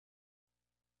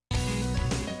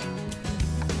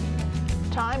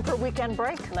Time for Weekend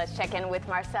Break. Let's check in with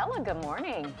Marcella. Good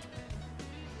morning.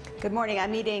 Good morning.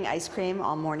 I'm eating ice cream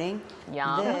all morning.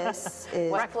 Yum. This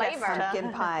is What flavor?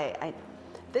 pumpkin pie.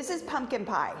 This is pumpkin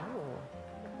pie.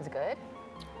 Ooh. Is it good?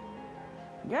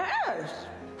 Yes.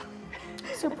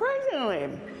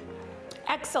 Surprisingly.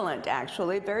 Excellent,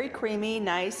 actually. Very creamy,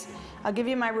 nice. I'll give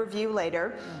you my review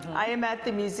later. I am at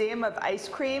the Museum of Ice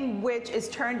Cream, which is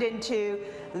turned into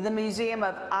the Museum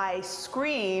of Ice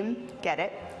Cream. Get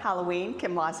it? Halloween.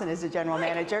 Kim Lawson is the general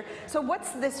manager. So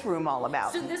what's this room all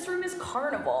about? So this room is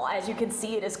carnival. As you can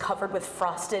see, it is covered with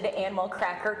frosted animal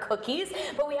cracker cookies,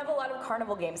 but we have a lot of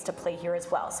carnival games to play here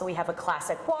as well. So we have a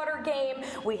classic water game,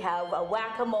 we have a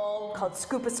whack-a-mole called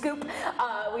Scoop-a-Scoop,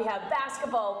 we have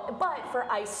basketball, but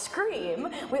for ice cream,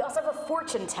 we also have a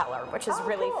fortune teller, which is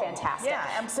really fantastic.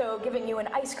 Yeah. So giving you an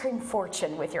ice cream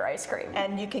fortune with your ice cream.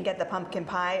 And you can get the pumpkin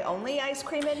pie only ice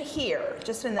cream in here,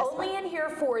 just in this Only in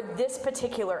here for this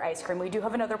particular ice cream. We do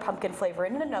have another pumpkin flavor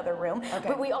in another room,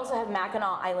 but we also have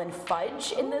Mackinac Island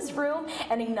fudge in this room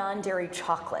and a non-dairy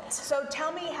chocolate. So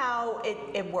tell me how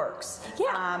it works.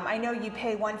 Yeah. I know you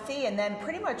pay one fee and then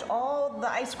pretty much all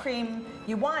the ice cream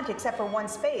you want except for one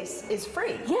space is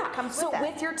free. Yeah, Comes so with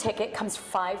that. with your ticket comes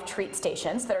 5 treat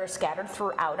stations that are scattered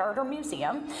throughout our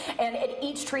museum, and at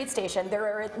each treat station there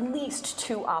are at least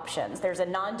 2 options. There's a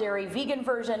non-dairy vegan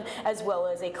version as well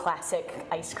as a classic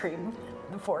ice cream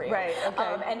for you. Right,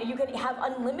 okay. And you can have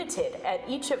unlimited at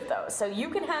each of those. So you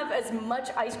can have as much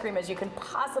ice cream as you can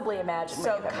possibly imagine.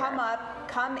 So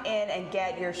come in and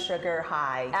get your sugar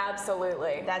high.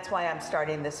 Absolutely. That's why I'm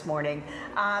starting this morning.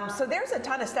 So there's a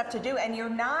ton of stuff to do, and you're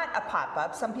not a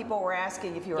pop-up. Some people were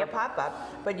asking if you were a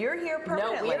pop-up, but you're here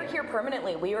permanently. No, we are here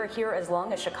permanently. We are here as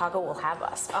long as Chicago will have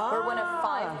us. We're one of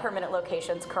 5 permanent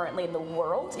locations currently in the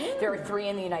world. There are 3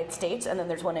 in the United States, and then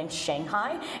there's 1 in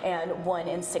Shanghai and 1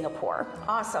 in Singapore.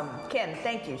 Awesome. Kim,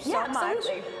 thank you so much.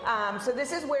 So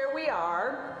this is where we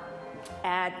are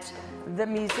at the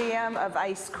Museum of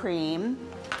Ice Cream,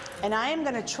 and I am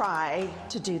going to try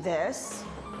to do this.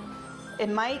 It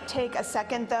might take a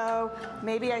second though.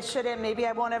 Maybe I shouldn't. Maybe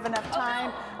I won't have enough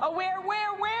time. Oh, where?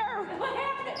 What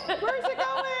happened? Where's it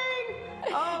going?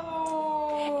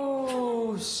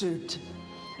 Oh, shoot.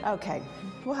 Okay,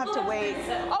 we'll have to wait.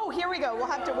 Oh, here we go. We'll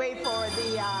have to wait for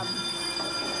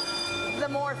the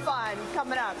more fun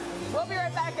coming up. We'll be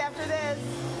right back after this.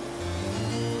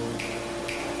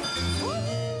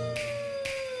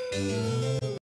 Woo!